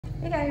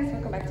Hey guys,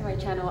 welcome back to my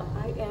channel.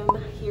 I am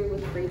here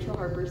with Rachel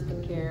Harper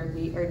Skincare.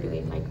 We are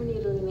doing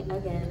microneedling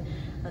again,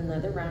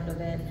 another round of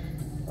it.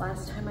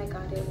 Last time I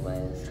got it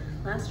was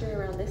last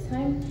year around this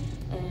time,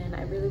 and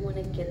I really want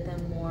to get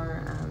them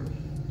more,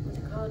 what's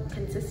it called,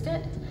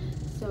 consistent.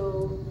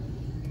 So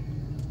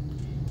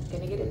I'm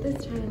gonna get it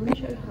this time. Let me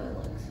show you how it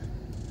looks.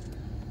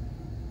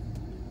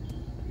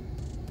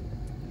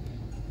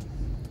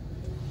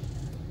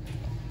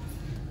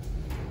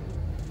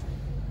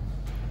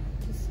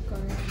 Just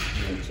going on my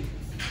cheeks.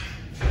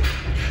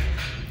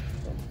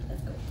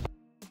 Let's go.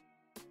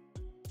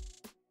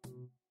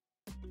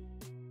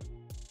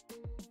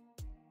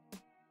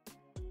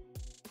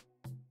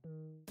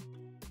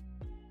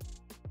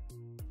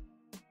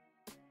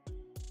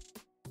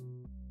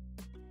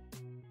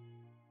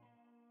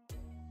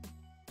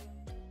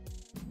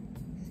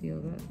 Feel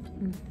that?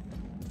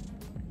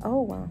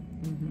 Oh wow.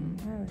 Mm-hmm.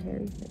 I have a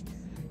hairy face.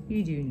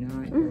 You do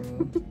not, girl.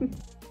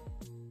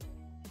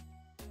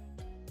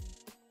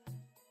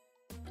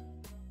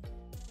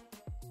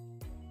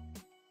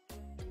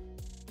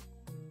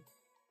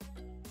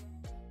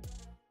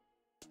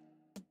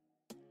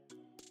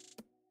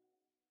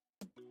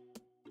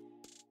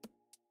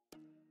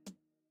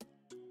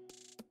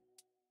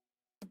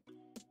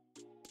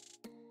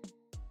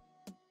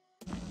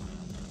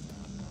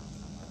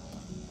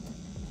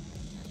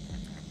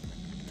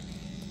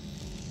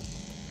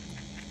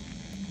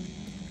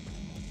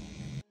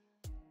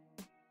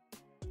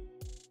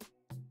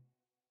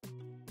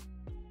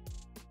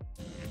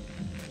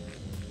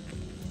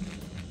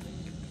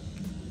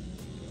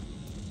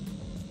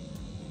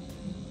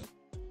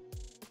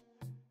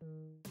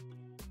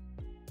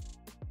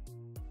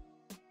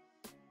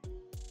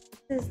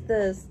 This is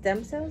the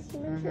stem cells you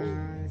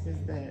mentioned? This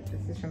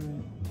is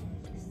from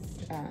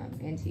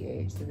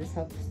anti-age. So this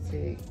helps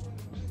to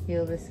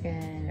heal the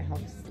skin. It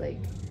helps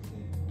like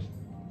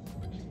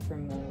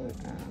promote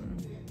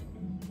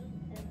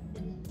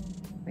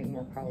like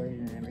more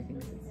collagen and everything.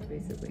 So it's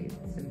basically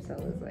stem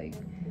cell is like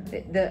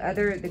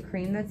the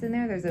cream that's in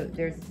there.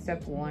 There's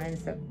step 1 and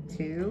step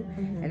 2,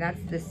 and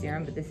that's the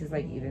serum. But this is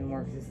like even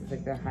more because this is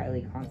like the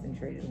highly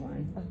concentrated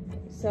one. Okay.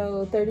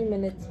 So 30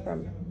 minutes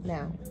from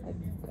now.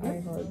 I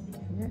hold.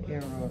 Yeah, you're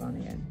gonna roll it on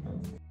again.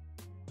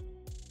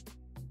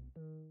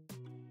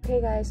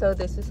 Okay guys, so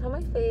this is how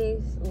my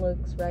face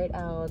looks right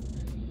out.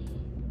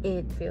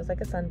 It feels like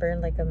a sunburn,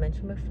 like I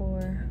mentioned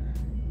before.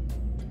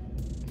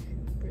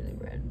 Really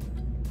red.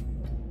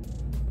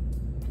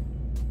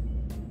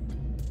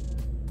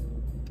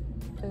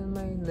 And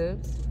my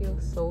lips feel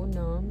so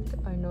numbed.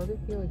 I know they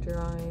feel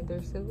dry.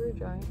 They're super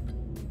dry.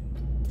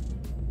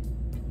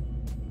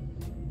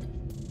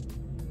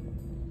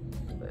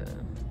 But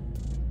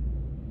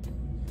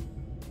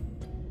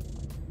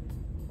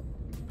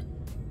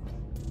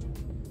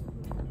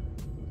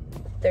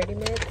 30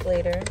 minutes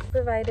later,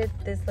 provided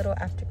this little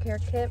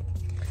aftercare kit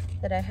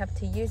that I have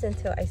to use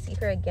until I see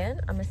her again.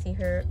 I'm gonna see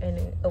her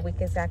in a week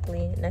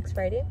exactly next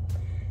Friday.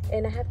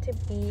 And I have to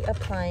be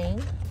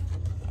applying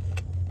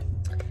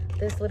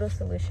this little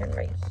solution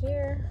right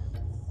here.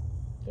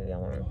 Give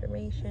y'all more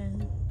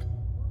information.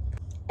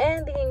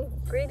 And the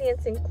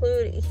ingredients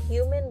include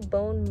human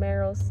bone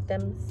marrow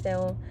stem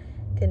cell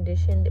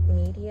conditioned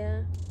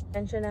media.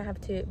 Mentioned I have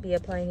to be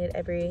applying it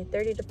every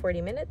 30 to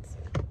 40 minutes.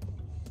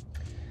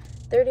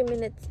 30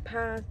 minutes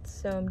passed,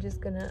 so I'm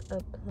just gonna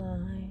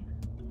apply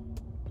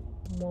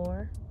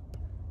more.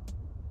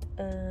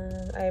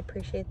 And I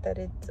appreciate that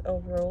it's a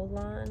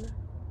roll-on,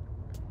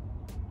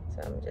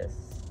 so I'm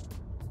just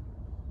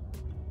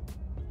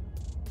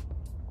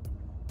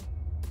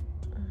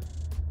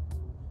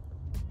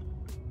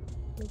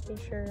making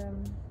sure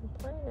I'm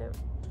applying it.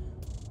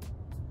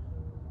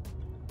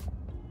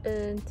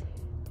 And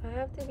I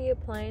have to be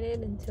applying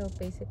it until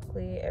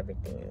basically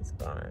everything is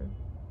gone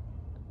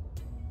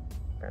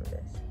from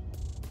this.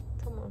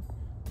 Come on.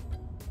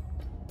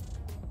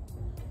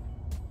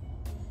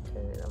 Put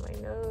it on my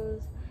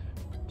nose.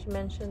 She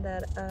mentioned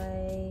that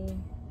I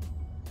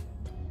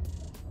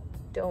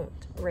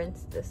don't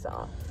rinse this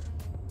off.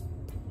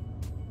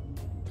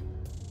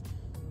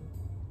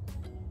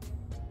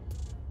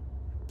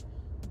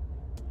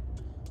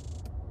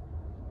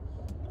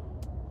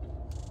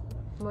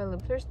 My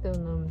lips are still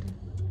numbed,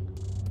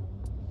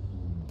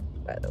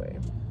 by the way.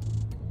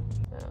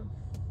 So.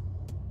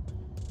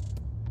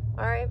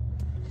 Alright,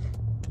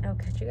 I'll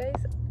catch you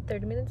guys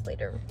 30 minutes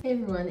later. Hey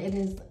everyone, it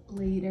is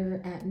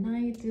later at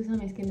night. This is how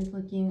my skin is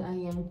looking. I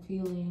am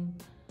seeing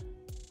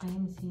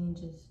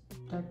just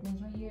darkness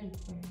right here.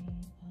 It's very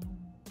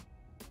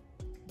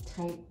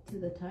tight to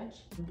the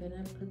touch. I'm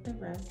gonna put the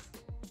rest.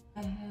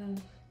 I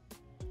have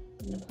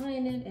been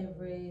applying it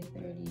every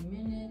 30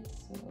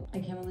 minutes. So I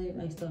can't believe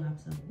I still have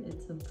some.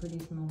 It's a pretty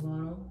small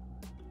bottle,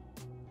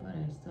 but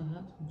I still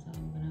have some, so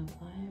I'm gonna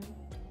apply it.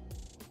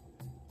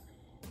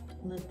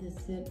 Let this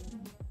sit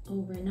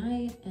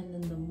overnight, and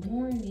then the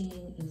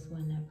morning is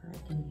whenever I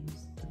can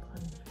use the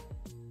cleanser.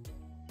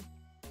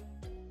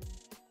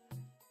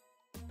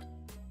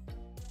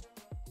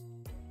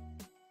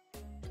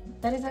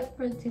 That is it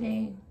for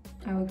today.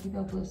 I will keep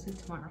you posted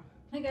tomorrow.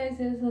 Hi guys,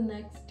 this is the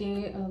next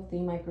day of the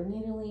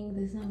microneedling.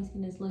 This is how my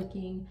skin is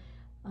looking.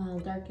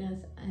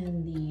 Darkness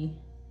in the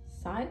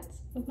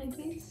sides of my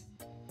face.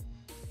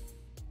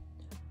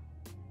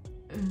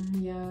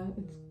 Yeah,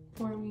 it's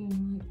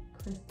forming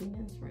like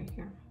crustiness right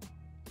here.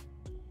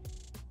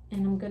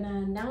 And I'm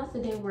gonna, now is the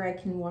day where I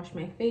can wash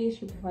my face.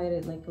 She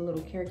provided like a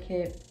little care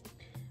kit.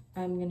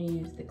 I'm gonna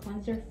use the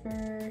cleanser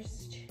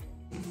first.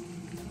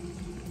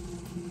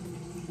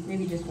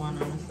 Maybe just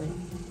one, honestly.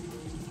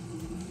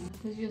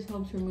 This just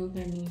helps remove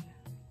any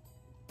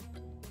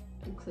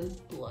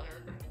excess blur.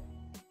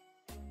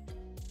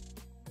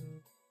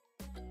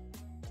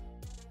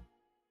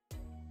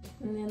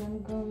 And then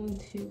I'm going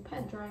to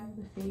pat dry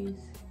the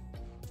face.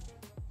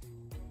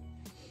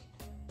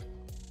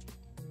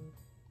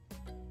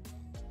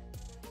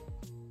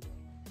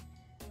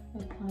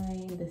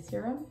 Applying the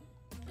serum.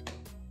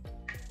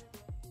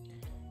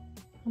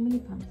 How many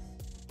pumps?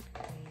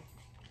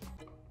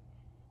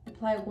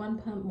 Apply 1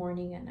 pump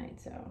morning and night,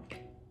 so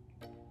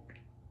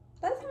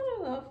that's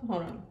not enough.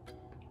 Hold on.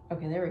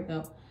 Okay, there we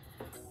go.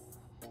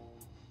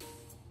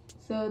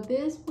 So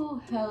this will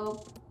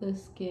help the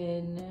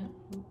skin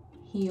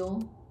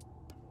heal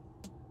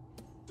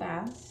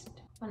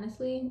fast.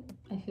 Honestly,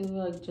 I feel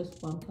like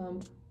just 1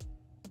 pump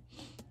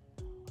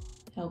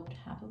helped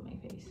half of my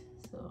face,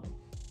 so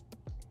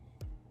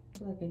I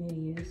feel like I need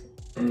to use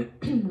on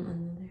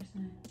the other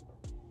side.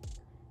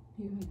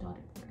 Maybe I dot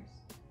it first.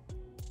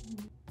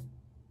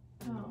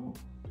 Oh,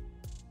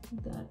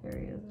 that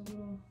area is a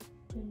little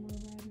bit more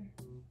lighter.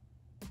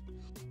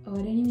 Oh, I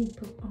didn't even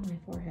put on my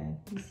forehead.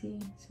 You see?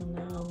 So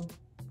now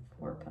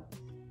 4 pumps.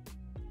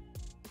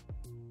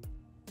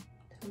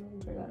 Totally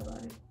forgot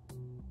about it.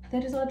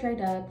 That is all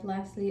dried up.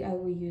 Lastly, I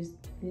will use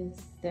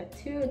this step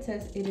 2. It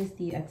says it is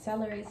the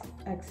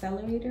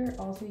accelerator.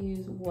 Also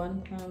use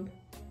 1 pump.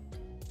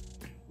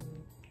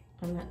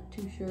 I'm not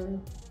too sure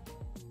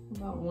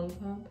about 1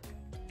 pump.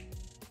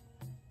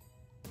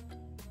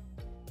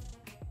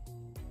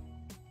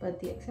 But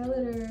the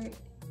accelerator,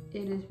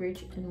 it is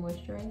rich in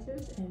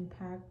moisturizers and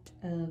packed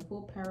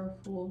full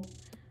powerful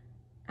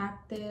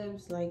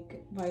actives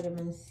like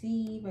vitamin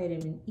C,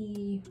 vitamin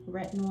E,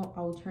 retinol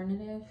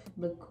alternative,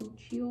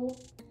 bakuchiol.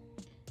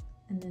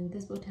 And then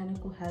this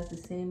botanical has the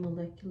same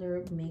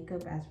molecular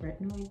makeup as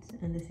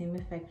retinoids and the same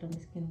effect on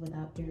the skin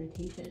without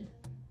irritation.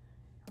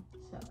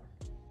 So,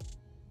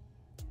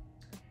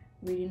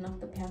 reading off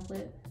the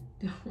pamphlet,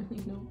 don't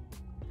really know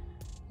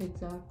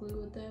exactly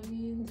what that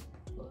means,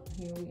 but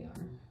here we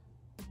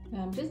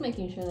are. I'm just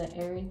making sure that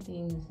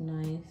everything's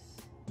nice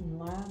and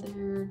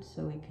lathered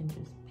so it can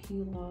just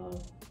peel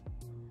off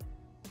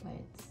by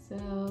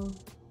itself.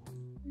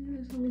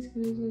 Here's how my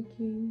skin is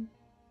looking.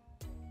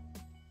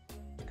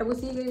 I will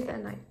see you guys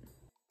at night.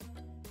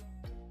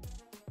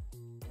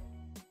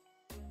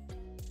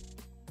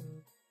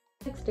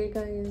 Next day,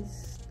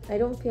 guys. I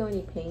don't feel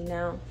any pain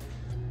now.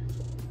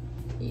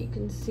 You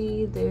can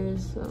see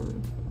there's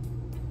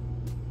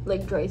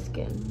like dry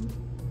skin.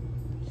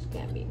 Just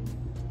can't be.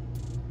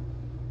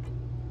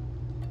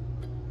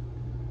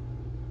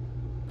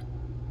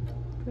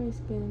 Dry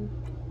skin.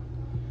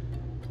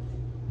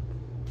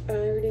 I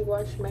already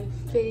washed my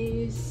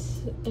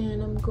face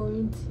and I'm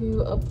going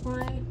to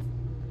apply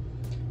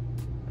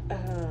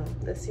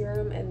the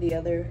serum and the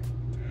other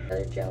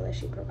gel that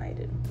she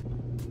provided.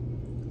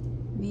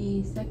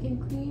 The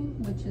second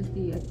cream, which is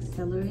the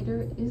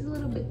accelerator, is a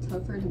little bit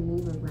tougher to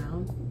move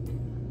around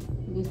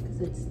just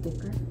because it's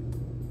thicker.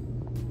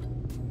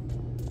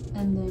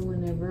 And then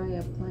whenever I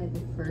apply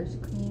the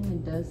first cream,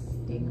 it does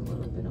sting a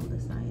little bit on the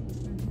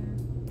sides right here.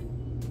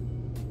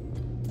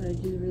 But I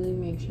just really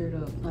make sure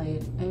to apply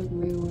it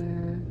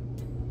everywhere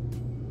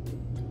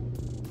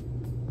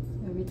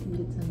so everything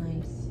gets a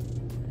nice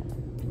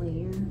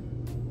layer.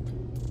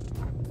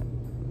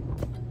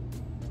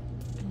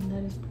 And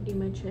that is pretty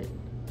much it.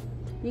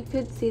 You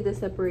could see the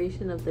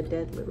separation of the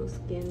dead little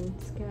skin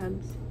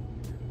scabs.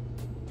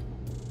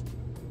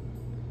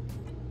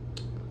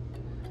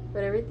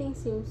 But everything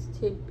seems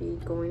to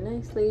be going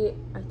nicely.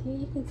 I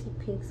think you can see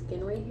pink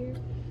skin right here.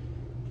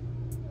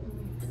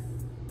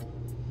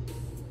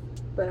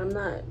 But I'm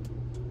not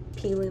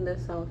peeling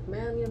this off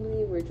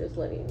manually. We're just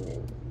letting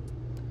it.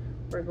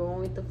 We're going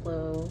with the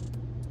flow.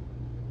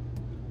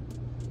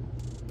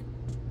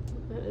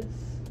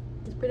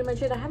 That's pretty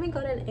much it. I haven't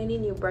gotten any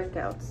new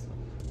breakouts,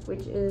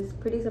 which is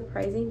pretty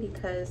surprising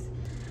because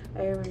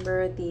I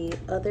remember the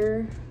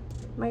other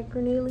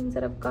microneedlings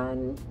that I've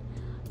gotten,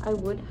 I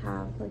would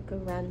have like a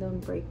random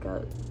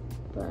breakout,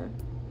 but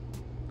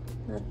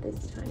not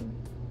this time.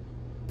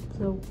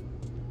 So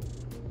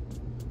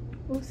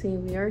we'll see.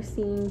 We are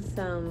seeing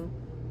some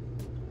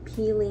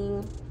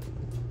peeling,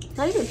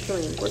 not even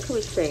peeling, what can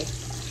we say?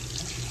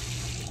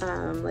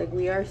 Like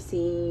we are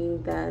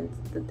seeing that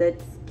the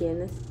dead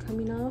skin is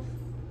coming off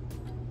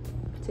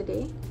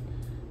today.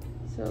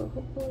 So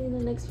hopefully in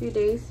the next few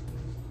days,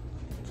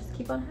 just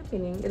keep on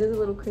happening. It is a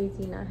little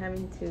crazy not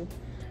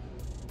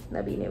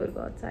being able to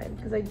go outside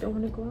because I don't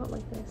want to go out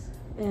like this.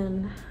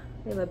 And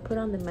if I put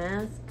on the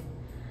mask,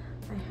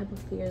 I have a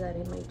fear that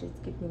it might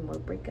just give me more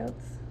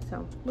breakouts.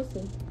 So we'll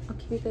see. I'll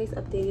keep you guys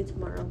updated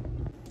tomorrow.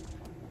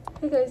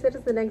 Hey guys, it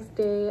is the next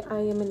day. I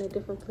am in a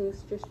different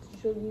place just to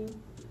show you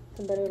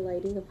some better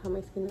lighting of how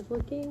my skin is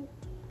looking.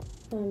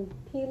 I'm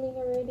peeling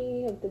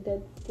already of the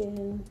dead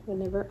skin.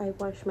 Whenever I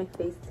wash my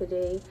face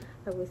today,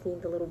 I was seeing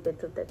the little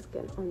bits of dead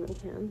skin on my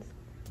hands.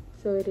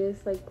 So it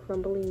is like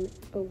crumbling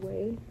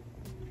away.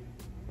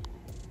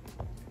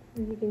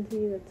 As you can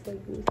see, that's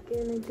like new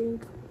skin, I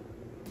think.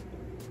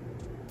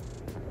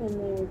 And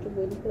then we're just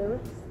waiting for the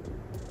rest.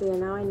 So yeah,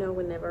 now I know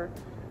whenever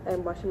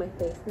I'm washing my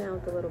face now,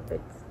 the little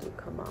bits do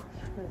come off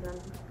as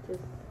I'm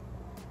just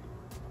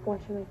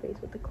washing my face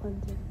with the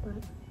cleanser.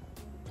 But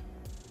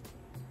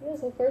yeah,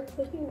 so far it's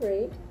looking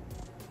great.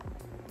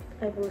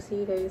 I will see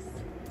you guys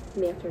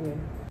in the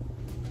afternoon.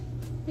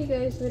 Hey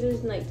guys, so it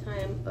is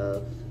nighttime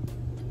of,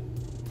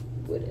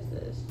 what is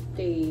this?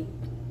 It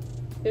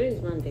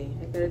is Monday.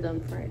 I got it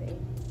done Friday.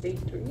 Day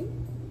 3.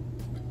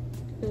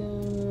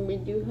 We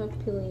do have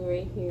peeling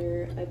right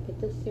here. I put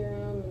the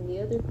serum and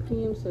the other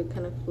cream so it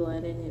kind of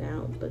flattened it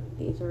out, but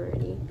these are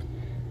already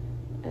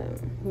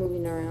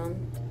moving around.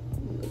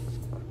 It looks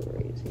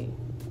crazy.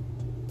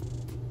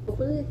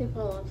 Hopefully they can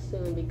fall off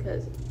soon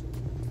because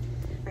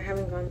I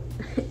haven't gone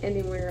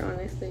anywhere,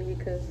 honestly,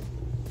 because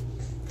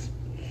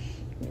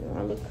you know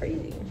I look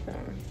crazy. So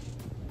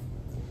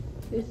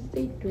this is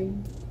day 3.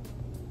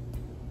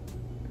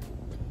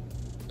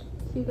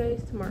 See you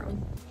guys tomorrow.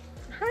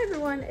 Hi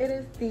everyone, it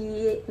is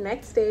the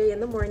next day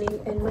in the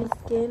morning and my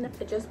skin,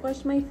 I just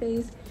washed my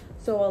face,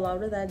 so a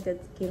lot of that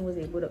dead skin was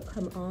able to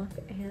come off.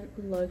 And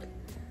look,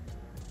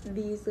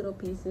 these little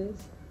pieces,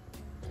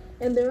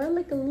 and there are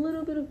like a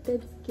little bit of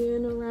dead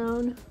skin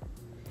around,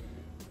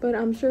 but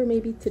I'm sure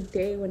maybe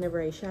today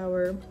whenever I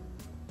shower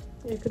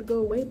it could go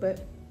away,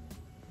 but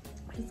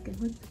my skin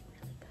looks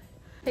really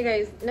good. Hey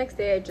guys, next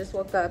day I just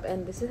woke up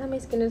and this is how my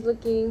skin is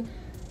looking.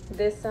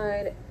 This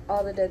side,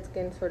 all the dead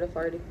skin sort of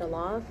already fell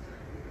off.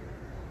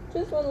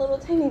 Just one little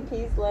tiny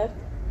piece left,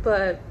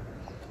 but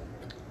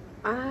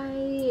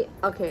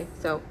okay,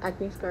 so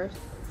acne scars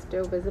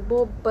still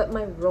visible, but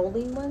my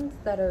rolling ones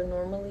that are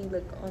normally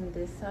like on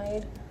this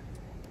side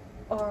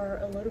are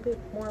a little bit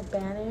more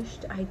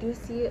banished. I do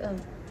see a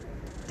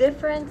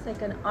difference,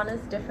 like an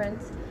honest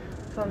difference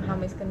from how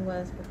my skin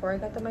was before I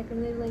got the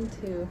microneedling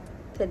to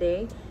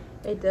today.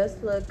 It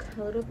does look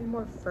a little bit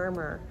more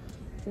firmer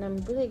and I'm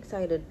really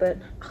excited, but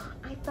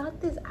I thought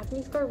this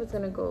acne scar was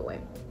gonna go away.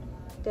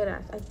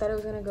 Deadass, I thought it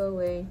was gonna go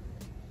away.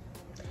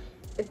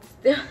 It's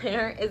still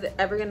there. Is it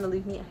ever gonna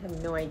leave me? I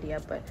have no idea,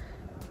 but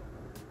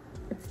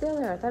it's still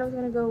there. I thought it was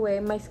gonna go away.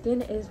 My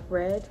skin is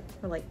red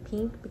or like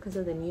pink because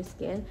of the new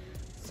skin,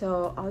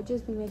 so I'll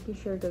just be making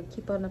sure to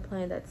keep on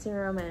applying that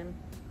serum and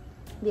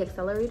the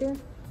accelerator,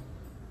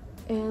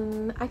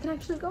 and I can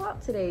actually go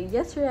out today.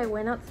 Yesterday I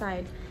went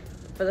outside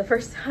for the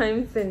first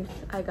time since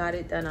I got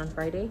it done on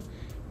Friday,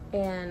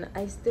 and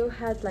I still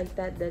had like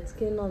that dead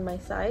skin on my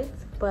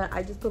sides, but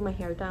I just put my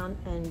hair down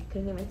and you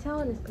couldn't even tell,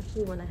 and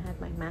especially when I had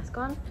my mask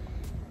on.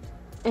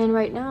 And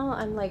right now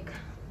I'm like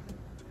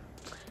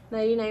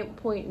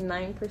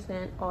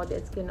 99.9% all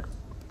dead skin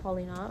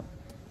falling off,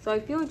 so I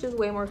feel just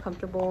way more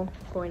comfortable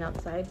going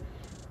outside.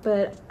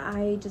 But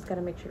I just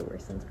gotta make sure to wear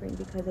sunscreen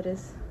because it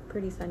is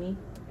pretty sunny,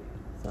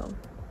 so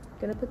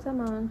gonna put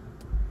some on.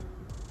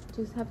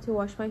 Just have to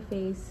wash my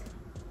face,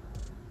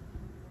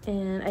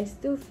 and I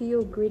still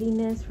feel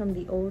grittiness from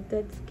the old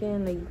dead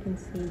skin, like you can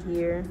see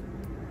here.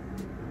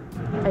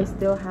 I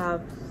still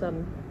have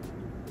some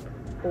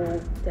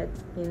old dead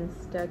skin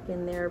stuck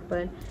in there,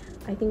 but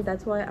I think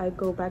that's why I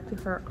go back to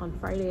her on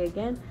Friday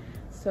again,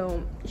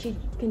 so she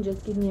can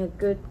just give me a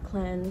good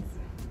cleanse,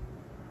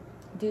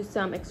 do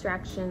some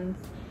extractions,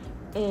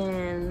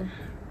 and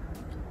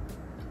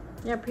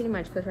yeah, pretty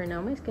much, because right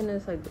now my skin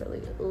is like really,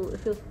 it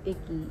feels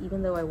icky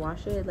even though I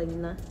wash it. Like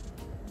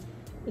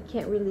it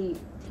can't really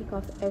take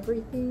off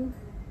everything,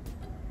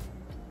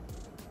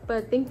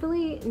 but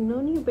thankfully no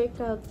new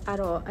breakouts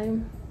at all.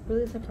 I'm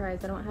really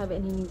surprised I don't have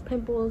any new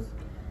pimples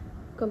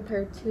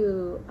compared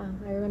to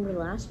I remember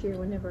last year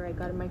whenever I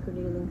got a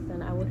microneedling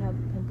done, I would have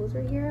pimples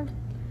right here.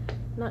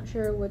 Not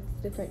sure what's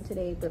different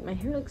today, but my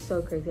hair looks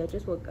so crazy. I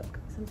just woke up,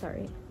 guys. I'm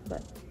sorry,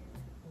 but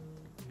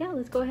yeah,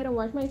 let's go ahead and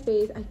wash my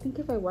face. I think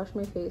if I wash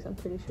my face, I'm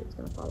pretty sure it's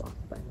gonna fall off,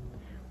 but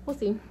we'll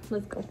see.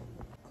 Let's go.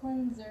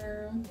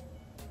 Cleanser.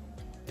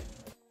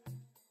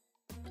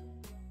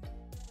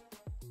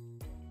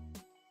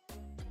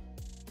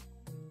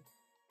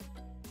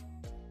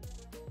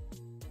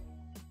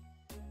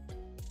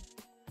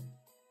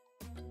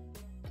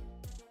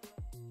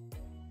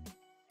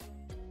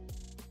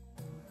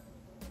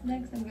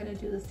 Next, I'm gonna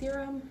do the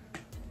serum.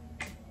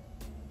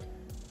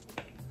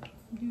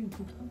 I'm doing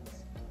 2 pumps.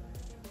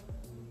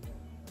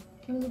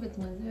 Can't believe it's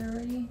Wednesday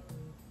already.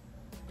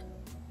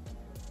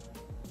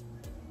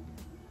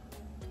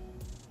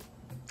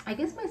 I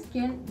guess my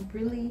skin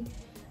really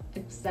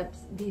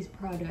accepts these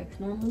products.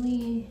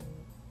 Normally,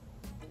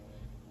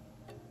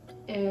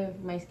 if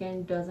my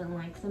skin doesn't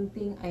like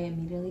something, I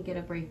immediately get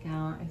a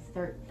breakout. I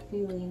start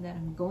feeling that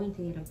I'm going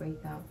to get a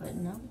breakout, but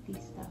not with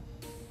these stuff.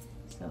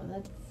 So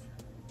that's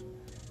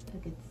a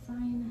good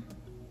sign.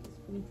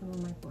 need some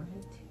on my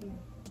forehead too.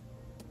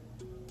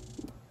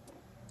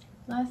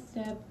 Last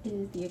step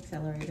is the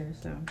accelerator,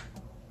 so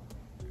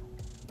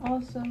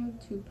also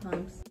 2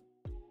 pumps.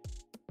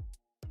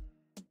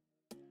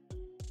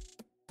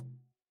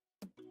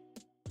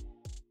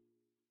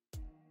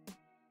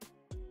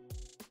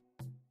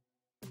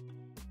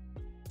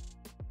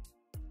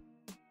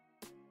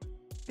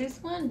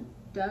 This one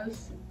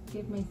does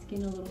give my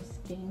skin a little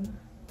sting,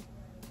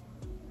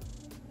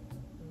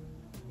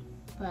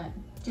 but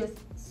just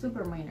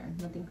super minor,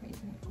 nothing crazy.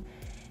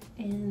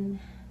 And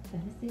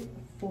that is it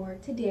for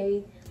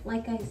today.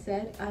 Like I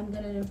said, I'm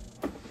gonna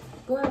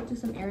go out do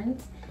some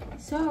errands.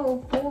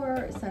 So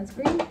for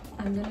sunscreen,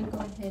 I'm gonna go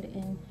ahead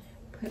and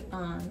put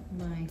on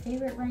my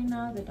favorite right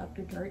now, the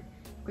Dr. Dirt.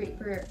 Great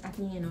for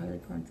acne and oily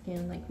prone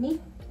skin like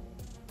me.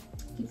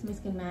 Keeps my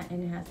skin matte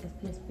and it has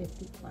SPF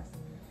 50 plus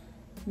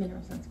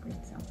mineral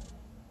sunscreen. So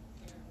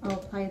I'll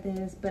apply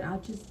this, but I'll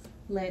just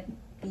let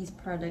these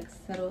products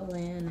settle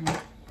in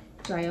and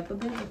dry up a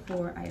bit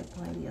before I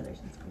apply the other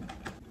sunscreen.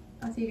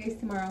 I'll see you guys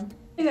tomorrow.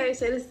 Hey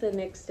guys, it is the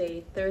next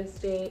day,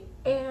 Thursday,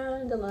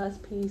 and the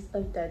last piece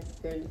of dead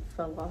skin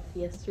fell off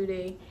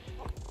yesterday.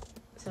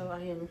 So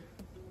I am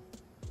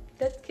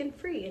dead skin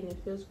free and it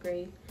feels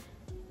great.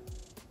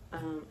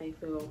 I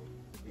feel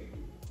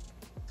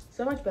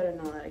so much better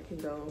now that I can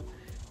go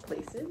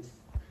places.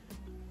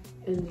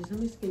 And just how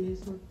my skin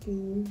is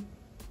looking.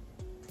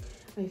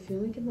 I feel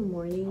like in the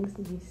mornings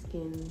my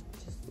skin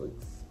just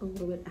looks a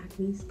little bit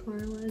acne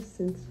scarless,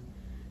 since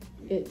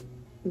it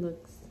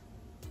looks,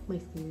 my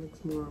skin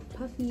looks more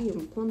puffy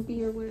and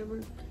plumpy or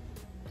whatever.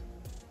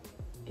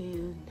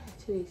 And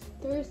today's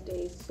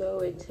Thursday, so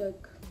it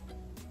took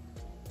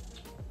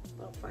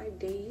about 5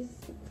 days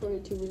for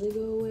it to really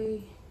go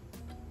away.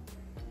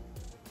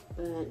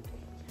 But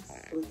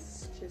yes,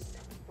 let's just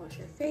wash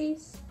our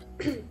face.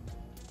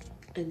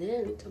 And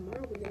then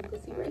tomorrow we're gonna go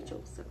see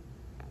Rachel. So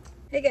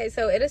hey guys,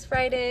 so it is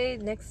Friday,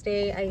 next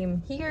day. I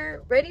am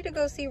here ready to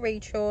go see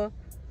Rachel,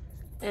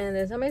 and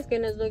this is how my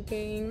skin is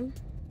looking.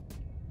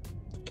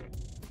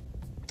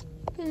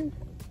 And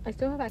I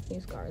still have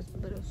acne scars,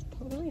 but it's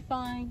totally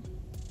fine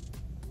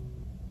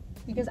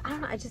because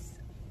my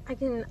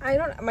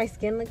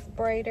skin looks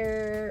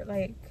brighter.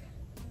 Like,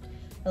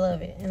 I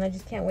love it, and I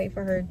just can't wait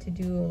for her to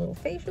do a little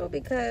facial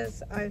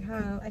because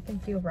I can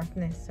feel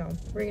roughness. So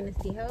we're gonna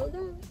see how it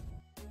goes.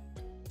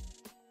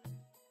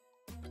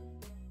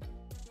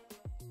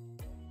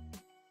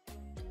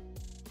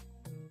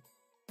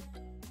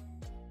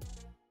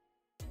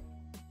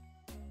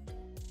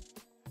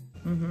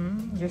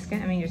 Your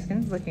skin, I mean, your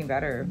skin's looking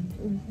better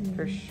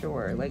for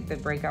sure. Like the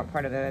breakout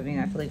part of it, I mean,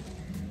 I feel like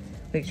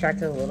we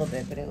extracted a little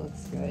bit, but it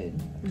looks good.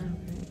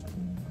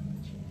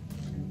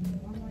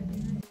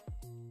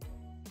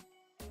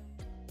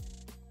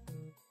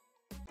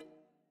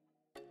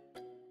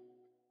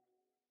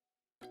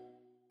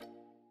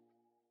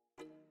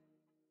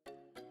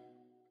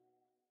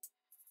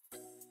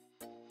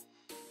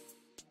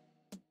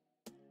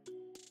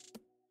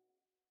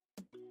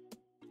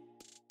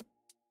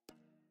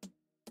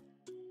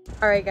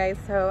 All right guys,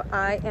 so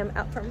I am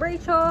out from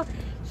Rachel.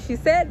 She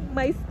said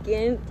my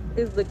skin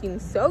is looking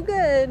so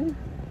good.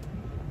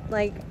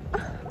 Like,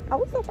 I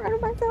was so proud of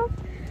myself.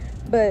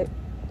 But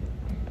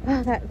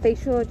that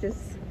facial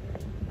just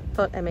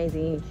felt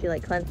amazing. She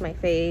like cleansed my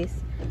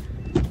face,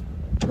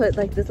 put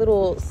like this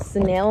little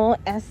snail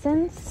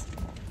essence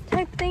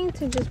type thing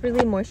to just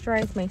really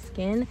moisturize my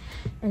skin,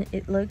 and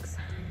it looks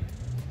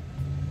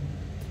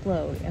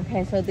glowy.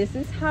 Okay, so this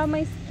is how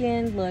my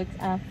skin looks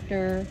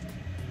after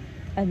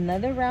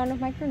another round of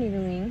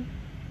microneedling.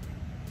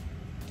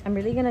 I'm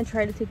really gonna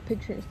try to take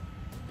pictures.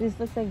 This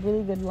looks like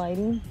really good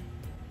lighting.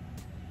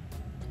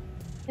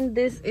 And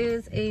this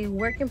is a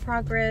work in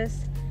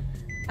progress.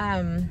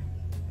 And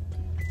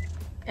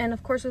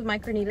of course with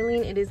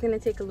microneedling, it is gonna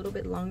take a little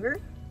bit longer.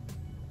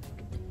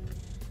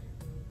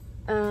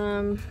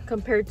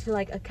 Compared to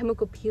like a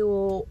chemical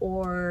peel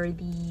or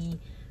the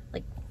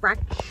like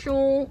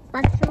fractional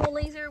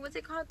laser, what's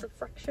it called? The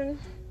fraction.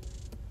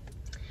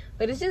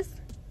 But it's just,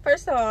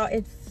 first of all,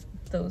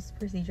 those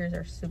procedures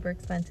are super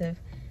expensive.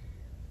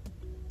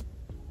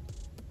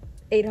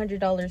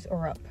 $800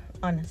 or up,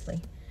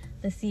 honestly.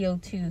 The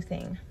CO2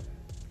 thing.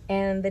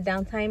 And the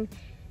downtime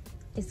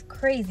is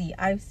crazy.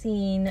 I've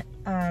seen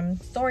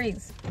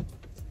stories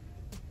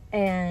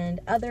and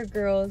other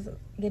girls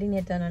getting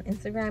it done on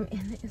Instagram,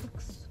 and it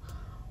looks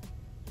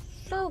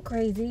so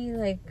crazy.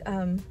 Like,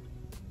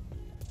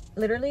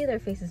 literally their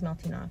face is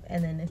melting off,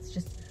 and then it's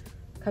just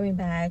coming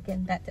back,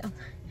 and that downtime.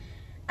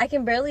 I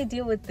can barely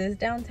deal with this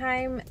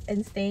downtime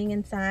and staying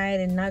inside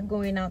and not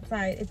going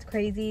outside. It's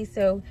crazy.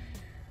 So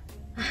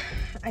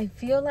I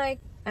feel like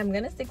I'm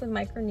gonna stick with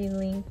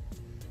microneedling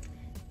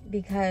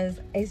because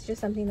it's just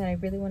something that I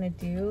really want to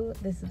do.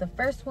 This is the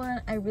first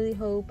one. I really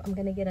hope I'm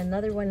gonna get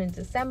another one in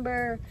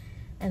December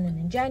and then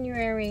in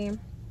January,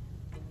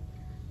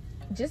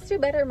 just to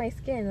better my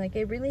skin. Like,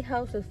 it really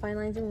helps with fine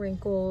lines and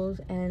wrinkles,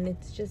 and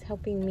it's just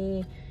helping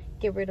me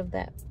get rid of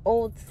that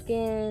old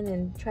skin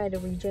and try to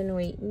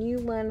regenerate new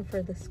one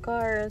for the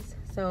scars.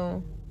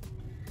 So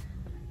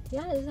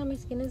yeah, this is how my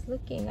skin is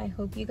looking. I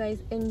hope you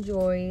guys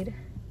enjoyed.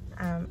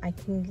 I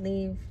can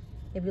leave,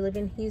 if you live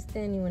in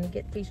Houston, you want to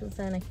get facials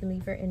done, I can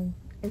leave her in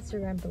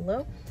Instagram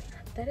below.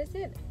 That is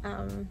it.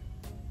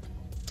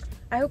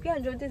 I hope you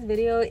enjoyed this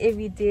video. If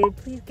you did,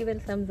 please give it a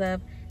thumbs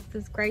up,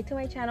 subscribe to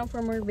my channel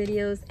for more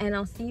videos, and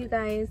I'll see you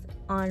guys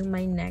on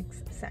my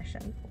next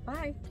session.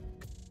 Bye.